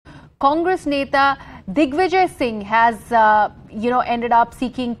Congress Neta Digvijay Singh has, ended up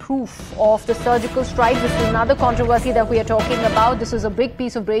seeking proof of the surgical strike. This is another controversy that we are talking about. This is a big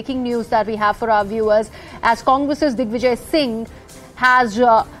piece of breaking news that we have for our viewers, as Congress's Digvijay Singh has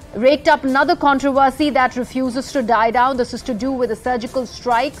raked up another controversy that refuses to die down. This is to do with the surgical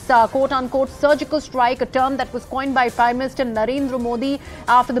strikes, quote-unquote surgical strike, a term that was coined by Prime Minister Narendra Modi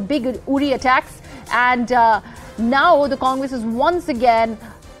after the big Uri attacks. And now the Congress has once again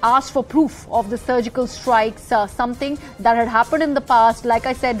asked for proof of the surgical strikes, something that had happened in the past, like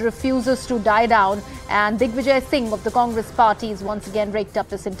I said, refuses to die down. And Digvijay Singh of the Congress party has once again raked up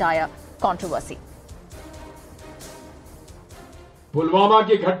this entire controversy. Pulwama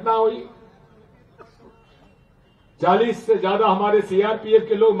की घटना हुई, 40 से ज्यादा हमारे CRPF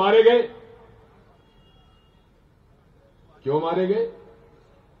के लोग मारे गए। क्यों मारे गए?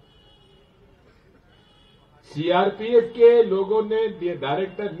 सीआरपीएफ के लोगों ने,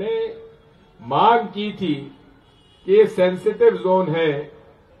 डायरेक्टर ने मांग की थी कि ये सेंसिटिव जोन है,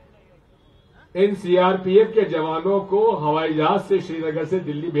 इन सीआरपीएफ के जवानों को हवाई जहाज से श्रीनगर से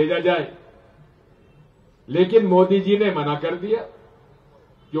दिल्ली भेजा जाए। लेकिन मोदी जी ने मना कर दिया।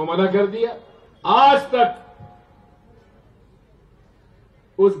 क्यों मना कर दिया? आज तक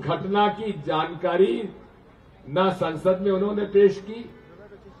उस घटना की जानकारी न संसद में उन्होंने पेश की,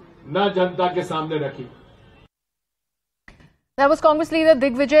 न जनता के सामने रखी। That was Congress leader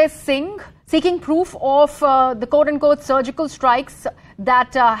Digvijay Singh seeking proof of the quote-unquote surgical strikes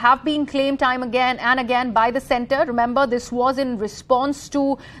that have been claimed time again and again by the centre. Remember, this was in response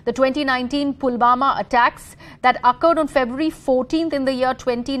to the 2019 Pulwama attacks that occurred on February 14th in the year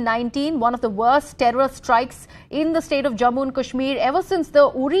 2019, one of the worst terror strikes in the state of Jammu and Kashmir ever since the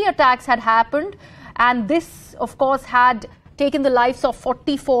Uri attacks had happened. And this, of course, had taken the lives of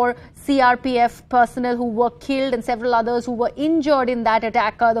 44 CRPF personnel who were killed and several others who were injured in that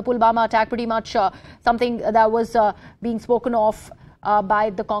attack, the Pulwama attack, pretty much something that was being spoken of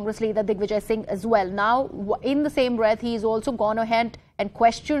by the Congress leader Digvijay Singh as well. Now, in the same breath, he's also gone ahead and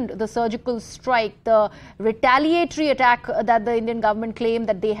questioned the surgical strike, the retaliatory attack that the Indian government claimed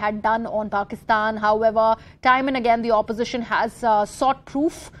that they had done on Pakistan. However, time and again, the opposition has sought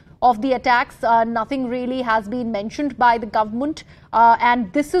proof of the attacks. Nothing really has been mentioned by the government.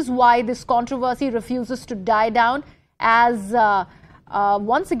 And this is why this controversy refuses to die down, as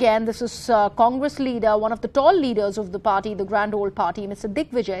once again, this is Congress leader, one of the tall leaders of the party, the grand old party, Mr.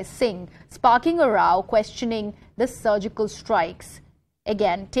 Digvijay Singh, sparking a row, questioning the surgical strikes.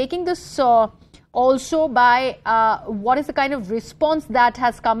 Again, taking this also by what is the kind of response that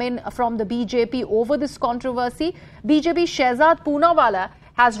has come in from the BJP over this controversy. BJP Shehzad Poonawala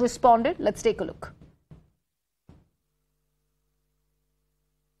has responded. Let's take a look.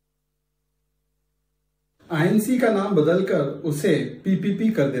 INC का नाम बदलकर उसे PPP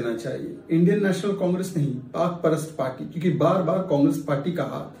कर देना चाहिए। Indian national Congress नहीं, पाक परस्त पार्टी, क्योंकि बार बार कांग्रेस पार्टी का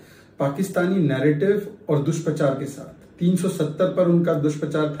हाथ पाकिस्तानी नैरेटिव और दुष्प्रचार के साथ 370 पर उनका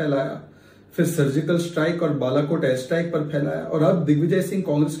दुष्प्रचार फैलाया, फिर सर्जिकल स्ट्राइक और बालाकोट एयर स्ट्राइक पर फैलाया, और अब दिग्विजय सिंह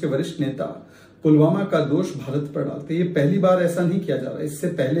कांग्रेस के वरिष्ठ नेता पुलवामा का दोष भारत पर डालते। ये पहली बार ऐसा नहीं किया जा रहा। इससे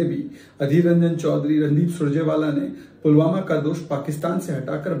पहले भी अधीर रंजन चौधरी, रणदीप सुरजेवाला ने पुलवामा का दोष पाकिस्तान से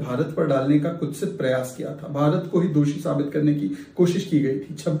हटाकर भारत पर डालने का कुत्सित प्रयास किया था। भारत को ही दोषी साबित करने की कोशिश की गई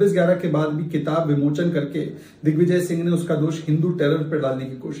थी। 26/11 के बाद भी किताब विमोचन करके दिग्विजय सिंह ने उसका दोष हिंदू टेरर पर डालने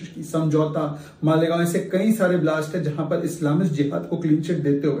की कोशिश की। समझौता, मालेगांव, ऐसे कई सारे ब्लास्ट है जहां पर इस्लामिस्ट जिहाद को क्लीन चिट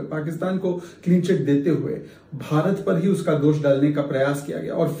देते हुए, पाकिस्तान को क्लीन चिट देते हुए भारत पर ही उसका दोष डालने का प्रयास किया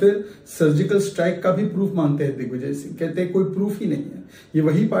गया। और फिर सर्जिकल स्ट्राइक का भी प्रूफ मांगते हैं दिग्विजय सिंह, कहते हैं कोई प्रूफ ही नहीं है। ये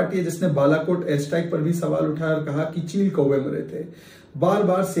वही पार्टी है जिसने बालाकोट एयर स्ट्राइक पर भी सवाल उठाया और कहा कि चील कौवे मरे थे। बार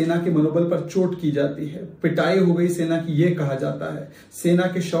बार सेना के मनोबल पर चोट की जाती है, पिटाई हो गई सेना की, ये कहा जाता है। सेना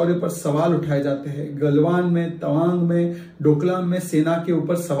के शौर्य पर सवाल उठाए जाते हैं। गलवान में, तवांग में, डोकलाम में सेना के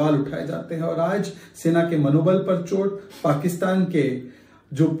ऊपर सवाल उठाए जाते हैं। और आज सेना के मनोबल पर चोट, पाकिस्तान के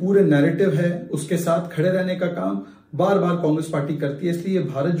जो पूरे नैरेटिव है उसके साथ खड़े रहने का काम बार बार कांग्रेस पार्टी करती है। इसलिए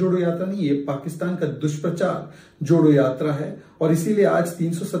भारत जोड़ो यात्रा नहीं, ये पाकिस्तान का दुष्प्रचार जोड़ो यात्रा है। और इसीलिए आज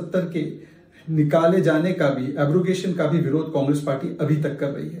 370 के निकाले जाने का भी, एब्रोगेशन का भी विरोध कांग्रेस पार्टी अभी तक कर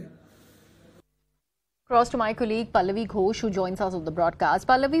रही है। Across to my colleague Pallavi Ghosh, who joins us on the broadcast.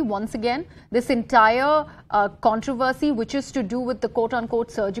 Pallavi, once again, this entire controversy, which is to do with the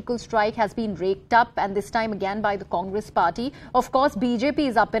quote-unquote surgical strike, has been raked up, and this time again by the Congress party. Of course, BJP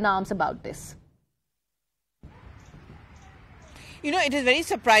is up in arms about this. You know, it is very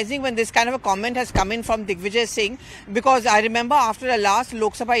surprising when this kind of a comment has come in from Digvijay Singh, because I remember after the last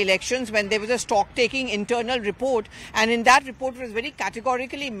Lok Sabha elections when there was a stock-taking internal report, and in that report it was very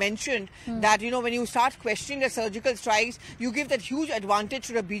categorically mentioned that, you know, when you start questioning the surgical strikes, you give that huge advantage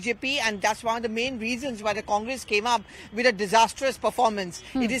to the BJP, and that's one of the main reasons why the Congress came up with a disastrous performance.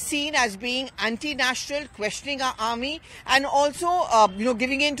 It is seen as being anti-national, questioning our army, and also, you know,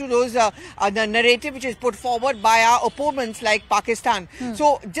 giving in to those the narrative which is put forward by our opponents like Pakistan.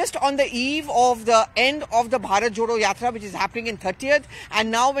 So just on the eve of the end of the Bharat Jodo Yatra, which is happening in 30th, and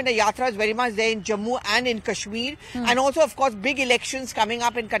now when the Yatra is very much there in Jammu and in Kashmir, and also of course big elections coming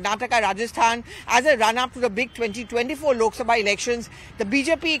up in Karnataka, Rajasthan, as a run-up to the big 2024 Lok Sabha elections, the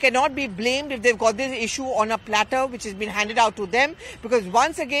BJP cannot be blamed if they've got this issue on a platter which has been handed out to them, because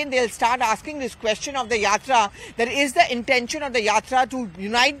once again they'll start asking this question of the Yatra, that is the intention of the Yatra to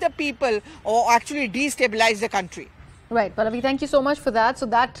unite the people or actually destabilize the country. Right, Pallavi, thank you so much for that. So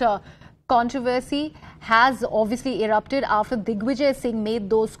that controversy has obviously erupted after Digvijay Singh made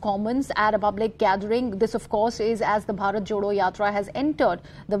those comments at a public gathering. This, of course, is as the Bharat Jodo Yatra has entered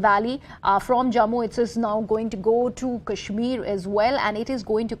the valley from Jammu. It is now going to go to Kashmir as well, and it is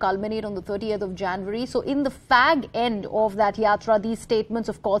going to culminate on the 30th of January. So in the fag end of that Yatra, these statements,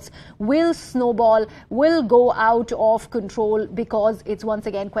 of course, will snowball, will go out of control, because it's once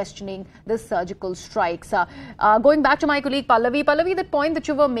again questioning the surgical strikes. Going back to my colleague Pallavi, the point that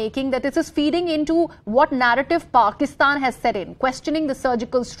you were making, that this is feeding into what narrative Pakistan has set in, questioning the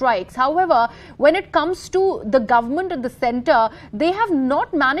surgical strikes. However, when it comes to the government at the center, they have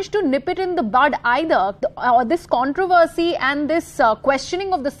not managed to nip it in the bud either. This controversy and this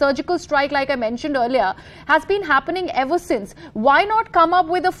questioning of the surgical strike, like I mentioned earlier, has been happening ever since. Why not come up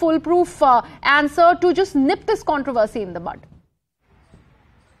with a foolproof answer to just nip this controversy in the bud?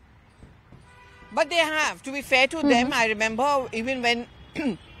 But they have. To be fair to them, I remember even when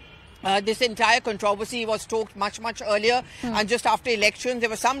this entire controversy was stoked much earlier, and just after elections,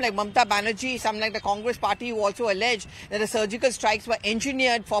 there were some like Mamata Banerjee, some like the Congress party, who also alleged that the surgical strikes were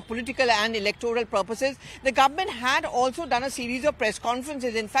engineered for political and electoral purposes. The government had also done a series of press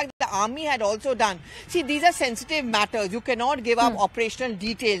conferences. In fact, the army had also done. See, these are sensitive matters. You cannot give up operational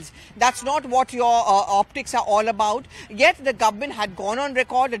details. That's not what your optics are all about. Yet the government had gone on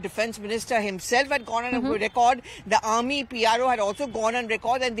record, the defense minister himself had gone on record, the army PRO had also gone on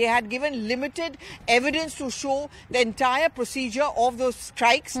record, and they had given limited evidence to show the entire procedure of those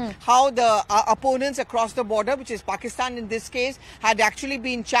strikes, how the opponents across the border, which is Pakistan in this case, had actually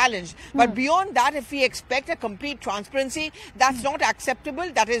been challenged. But beyond that, if we expect a complete transparency, that's not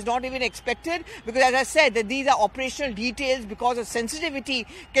acceptable. That is not even expected, because as I said, that these are operational details, because of sensitivity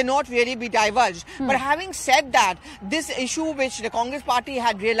cannot really be divulged. But having said that, this issue which the Congress party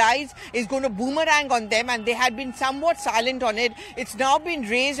had realized is going to boomerang on them, and they had been somewhat silent on it. It's now been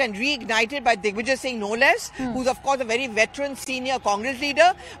raised and reignited by Digvijay Singh, no less, who's of course a very veteran senior Congress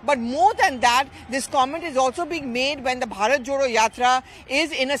leader. But more than that, this comment is also being made when the Bharat Jodo Yatra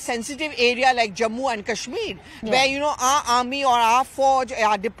is in a sensitive area like Jammu and Kashmir, where, you know, our army or our force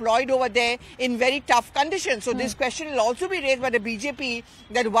are deployed over there in very tough conditions. So this question will also be raised by the BJP,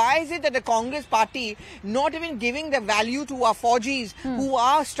 that why is it that the Congress party not even giving the value to our Faujis who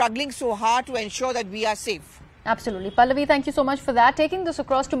are struggling so hard to ensure that we are safe. Absolutely. Pallavi, thank you so much for that. Taking this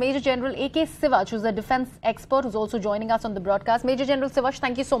across to Major General A.K. Sivach, who's a defense expert who's also joining us on the broadcast. Major General Sivach,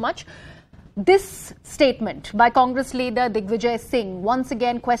 thank you so much. This statement by Congress leader Digvijay Singh, once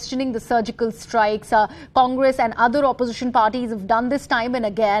again questioning the surgical strikes. Congress and other opposition parties have done this time and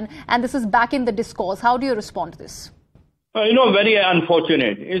again, and this is back in the discourse. How do you respond to this? You know, very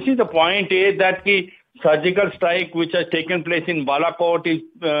unfortunate. You see, the point is that the surgical strike which has taken place in Balakot is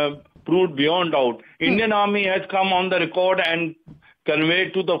proved beyond doubt. Indian Army has come on the record and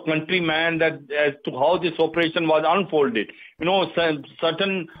conveyed to the countryman that as to how this operation was unfolded. You know,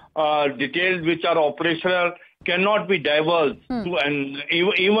 certain details which are operational cannot be divulged to, and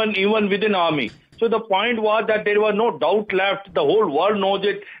even within army. So the point was that there was no doubt left. The whole world knows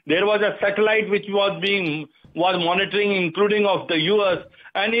it. There was a satellite which was monitoring, including of the US,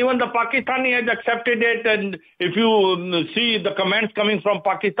 and even the Pakistani has accepted it. And if you see the comments coming from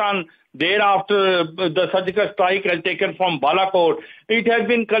Pakistan thereafter the surgical strike has taken from Balakot, it has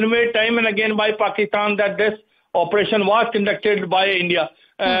been conveyed time and again by Pakistan that this operation was conducted by India.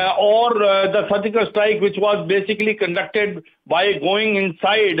 or the surgical strike, which was basically conducted by going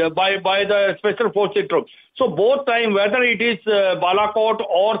inside by the special forces troops. So both time, whether it is Balakot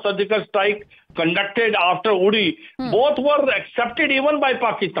or surgical strike conducted after Uri, both were accepted even by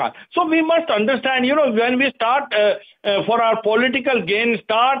Pakistan. So we must understand, when we start for our political gain,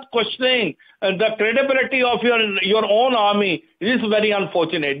 start questioning the credibility of your own army, it is very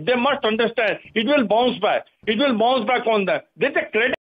unfortunate. They must understand it will bounce back. It will bounce back on them. There's a